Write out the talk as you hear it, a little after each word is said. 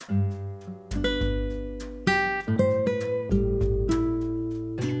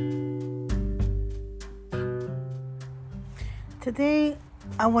Today,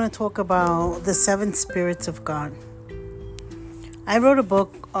 I want to talk about the seven spirits of God. I wrote a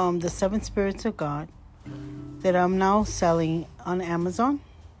book, The Seven Spirits of God, that I'm now selling on Amazon.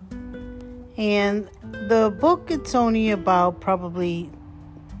 And the book, it's only about probably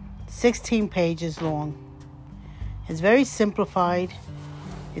 16 pages long. It's very simplified.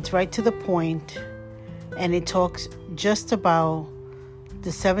 It's right to the point. And it talks just about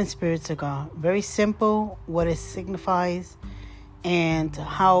the seven spirits of God. Very simple, what it signifies, and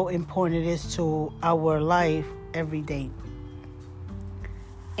how important it is to our life every day.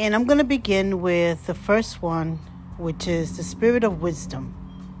 And I'm going to begin with the first one, which is the spirit of wisdom.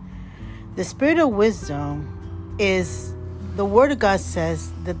 The spirit of wisdom is, the Word of God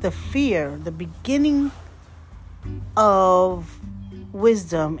says that the beginning of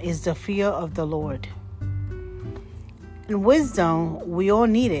wisdom is the fear of the Lord. And wisdom, we all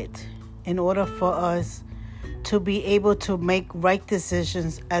need it in order for us to be able to make right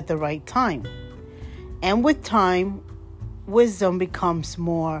decisions at the right time. And with time, wisdom becomes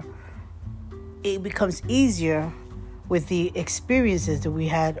easier with the experiences that we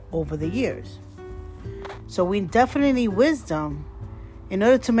had over the years. So we definitely need wisdom in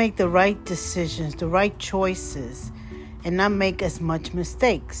order to make the right decisions, the right choices, and not make as much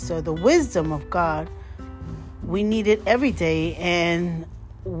mistakes. So the wisdom of God, we need it every day. And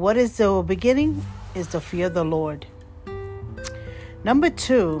what is the beginning? Is the fear of the Lord. Number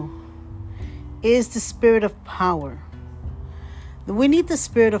 2 is the spirit of power. We need the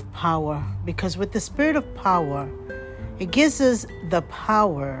spirit of power because with the spirit of power, it gives us the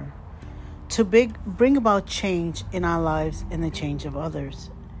power to bring about change in our lives and the change of others.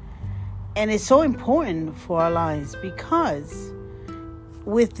 And it's so important for our lives because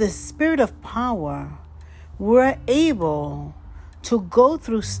with the spirit of power, we're able to go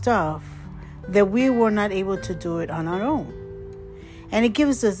through stuff that we were not able to do it on our own. And it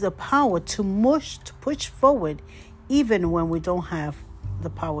gives us the power to push forward even when we don't have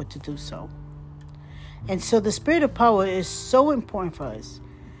the power to do so. And so the spirit of power is so important for us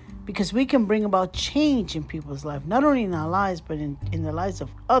because we can bring about change in people's life, not only in our lives, but in the lives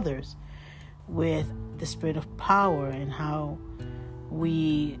of others with the spirit of power and how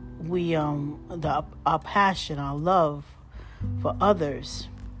our passion, our love for others.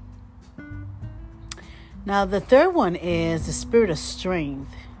 Now, the third one is the spirit of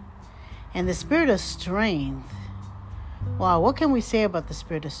strength. And the spirit of strength, wow, what can we say about the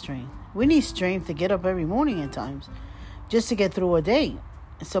spirit of strength? We need strength to get up every morning at times, just to get through a day.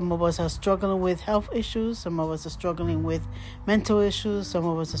 Some of us are struggling with health issues. Some of us are struggling with mental issues. Some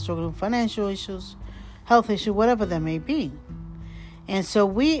of us are struggling with financial issues, health issues, whatever that may be. And so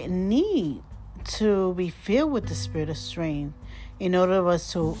we need to be filled with the spirit of strength in order for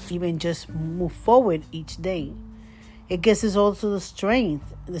us to even just move forward each day. It gives us also the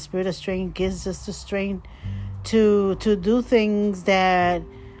strength. The spirit of strength gives us the strength to do things that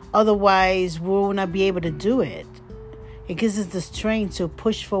otherwise we will not be able to do it. It gives us the strength to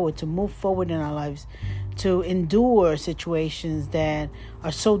push forward, to move forward in our lives, to endure situations that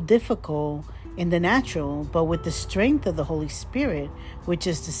are so difficult in the natural, but with the strength of the Holy Spirit, which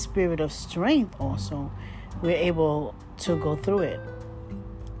is the spirit of strength also, we're able to go through it.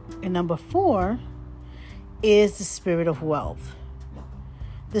 And number 4 is the spirit of wealth.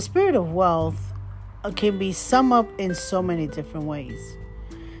 The spirit of wealth can be summed up in so many different ways.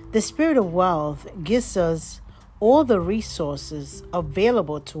 The spirit of wealth gives us all the resources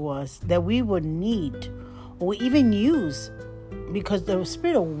available to us that we would need or even use, because the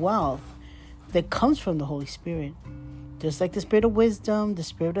spirit of wealth that comes from the Holy Spirit, just like the spirit of wisdom, the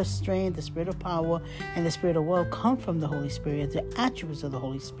spirit of strength, the spirit of power, and the spirit of wealth come from the Holy Spirit, the attributes of the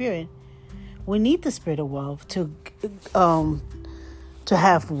Holy Spirit. We need the spirit of wealth to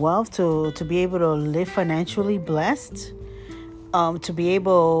have wealth, to be able to live financially blessed, to be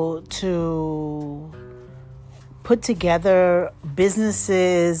able to put together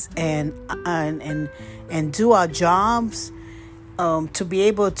businesses and do our jobs, to be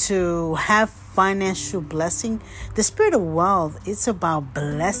able to have financial blessing. The spirit of wealth, it's about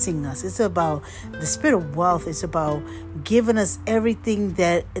blessing us. It's about the spirit of wealth. It's about giving us everything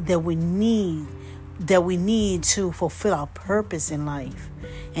that we need to fulfill our purpose in life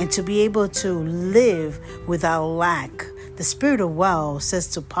and to be able to live without lack. The spirit of wealth says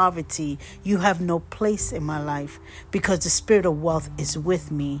to poverty, you have no place in my life, because the spirit of wealth is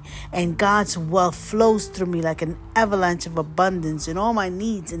with me, and God's wealth flows through me like an avalanche of abundance, and all my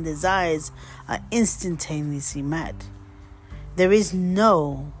needs and desires are instantaneously met. There is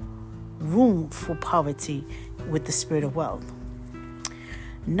no room for poverty with the spirit of wealth.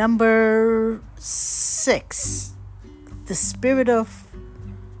 Number 6, the spirit of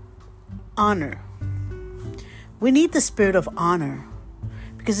honor. We need the spirit of honor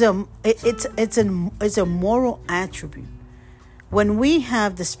because it's a moral attribute. When we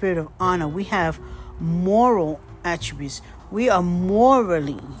have the spirit of honor, we have moral attributes. We are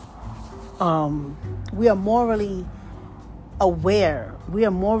morally aware. We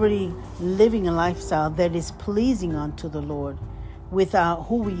are morally living a lifestyle that is pleasing unto the Lord. With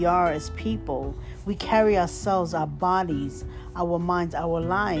who we are as people, we carry ourselves, our bodies, our minds, our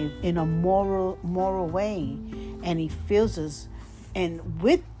life in a moral way, and He fills us. And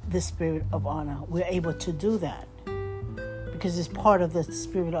with the spirit of honor, we're able to do that because it's part of the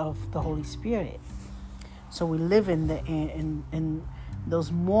spirit of the Holy Spirit. So we live in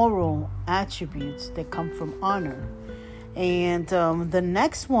those moral attributes that come from honor. And the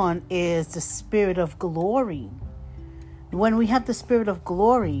next one is the spirit of glory. When we have the spirit of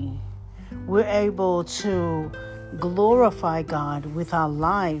glory, we're able to glorify God with our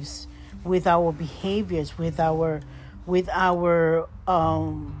lives, with our behaviors, with everything, with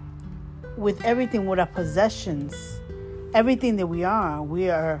our possessions, everything that we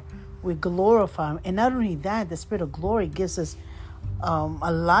glorify Him. And not only that, the spirit of glory gives us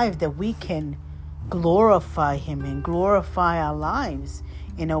a life that we can glorify Him and glorify our lives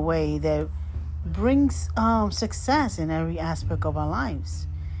in a way that brings success in every aspect of our lives.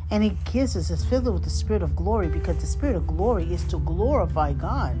 And He gives us, it's filled with the spirit of glory, because the spirit of glory is to glorify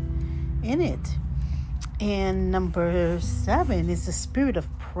God in it. And number 7 is the spirit of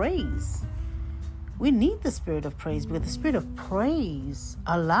praise. We need the spirit of praise because the spirit of praise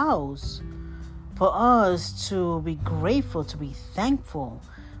allows for us to be grateful, to be thankful.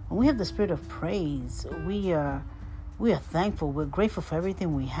 When we have the spirit of praise, we are thankful. We're grateful for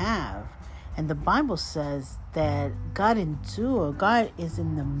everything we have. And the Bible says that God is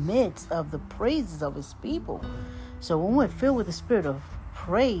in the midst of the praises of His people. So when we're filled with the spirit of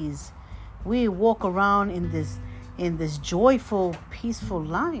praise, we walk around in this joyful, peaceful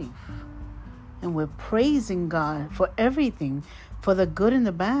life. And we're praising God for everything, for the good and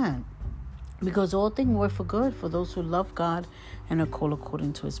the bad. Because all things work for good for those who love God and are called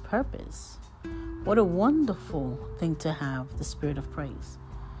according to His purpose. What a wonderful thing to have, the spirit of praise.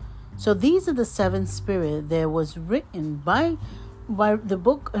 So these are the 7 spirits that was written by the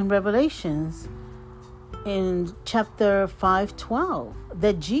book in Revelations in chapter 5:12,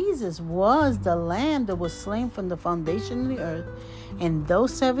 that Jesus was the Lamb that was slain from the foundation of the earth. And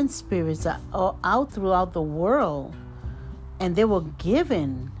those 7 spirits are out throughout the world. And they were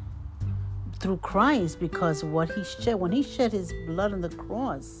given through Christ because what He shed, when He shed His blood on the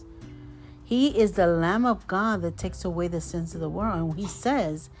cross, He is the Lamb of God that takes away the sins of the world. And He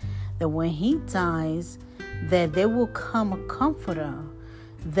says that when He dies, that there will come a comforter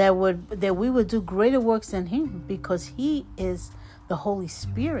that we would do greater works than Him, because He is the Holy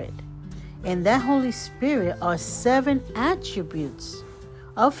Spirit. And that Holy Spirit are 7 attributes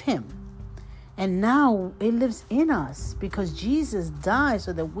of Him. And now it lives in us because Jesus died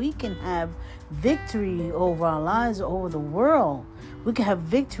so that we can have victory over our lives, over the world. We can have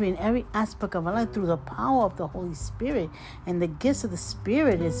victory in every aspect of our life through the power of the Holy Spirit. And the gifts of the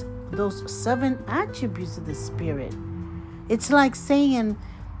Spirit is those 7 attributes of the Spirit. It's like saying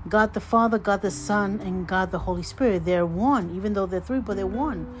God the Father, God the Son, and God the Holy Spirit. They're one, even though they're 3, but they're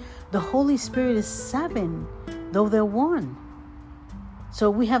one. The Holy Spirit is 7, though they're one. So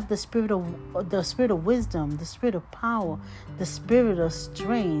we have the spirit of wisdom, the spirit of power, the spirit of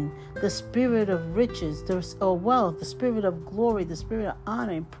strength, the spirit of riches, wealth, the spirit of glory, the spirit of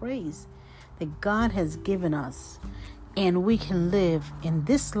honor and praise that God has given us. And we can live in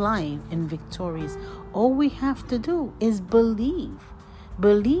this life in victorious. All we have to do is believe.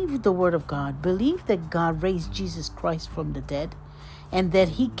 Believe the word of God. Believe that God raised Jesus Christ from the dead, and that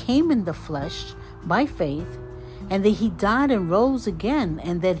He came in the flesh by faith, and that He died and rose again,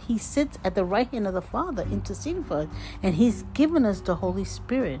 and that He sits at the right hand of the Father interceding for us. And He's given us the Holy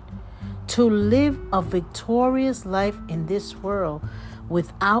Spirit to live a victorious life in this world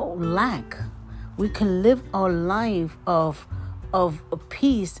without lack. We can live our life of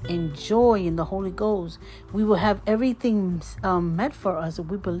peace and joy in the Holy Ghost. We will have everything met for us if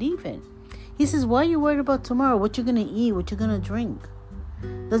we believe it. He says, why are you worried about tomorrow? What you're going to eat, what you're going to drink?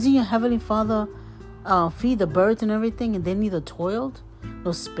 Doesn't your Heavenly Father feed the birds and everything, and they neither toiled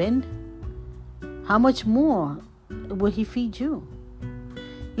nor spin? How much more will He feed you?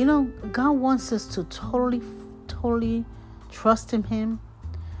 You know, God wants us to totally trust in Him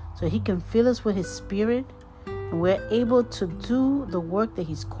so He can fill us with His Spirit, and we're able to do the work that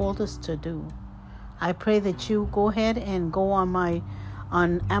He's called us to do. I pray that you go ahead and go on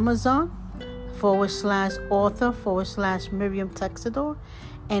Amazon. /author/Miriam Texador,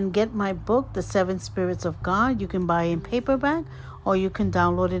 and get my book, The Seven Spirits of God. You can buy it in paperback or you can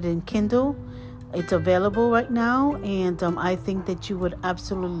download it in Kindle. It's available right now, and I think that you would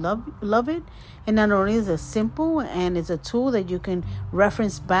absolutely love it. And not only is it simple, and it's a tool that you can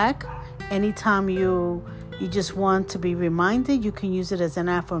reference back anytime you just want to be reminded. You can use it as an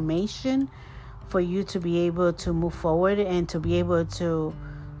affirmation for you to be able to move forward and to be able to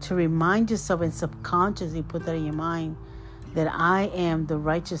remind yourself and subconsciously put that in your mind, that I am the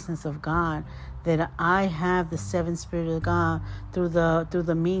righteousness of God, that I have the seven spirits of God through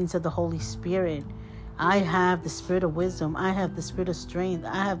the means of the Holy Spirit. I have the spirit of wisdom. I have the spirit of strength.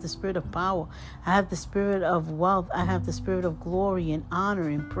 I have the spirit of power. I have the spirit of wealth. I have the spirit of glory and honor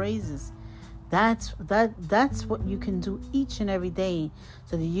and praises. That's what you can do each and every day,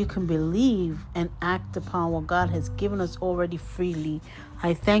 so that you can believe and act upon what God has given us already freely.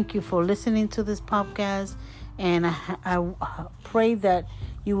 I thank you for listening to this podcast, and I pray that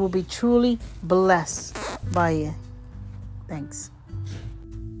you will be truly blessed by it. Thanks.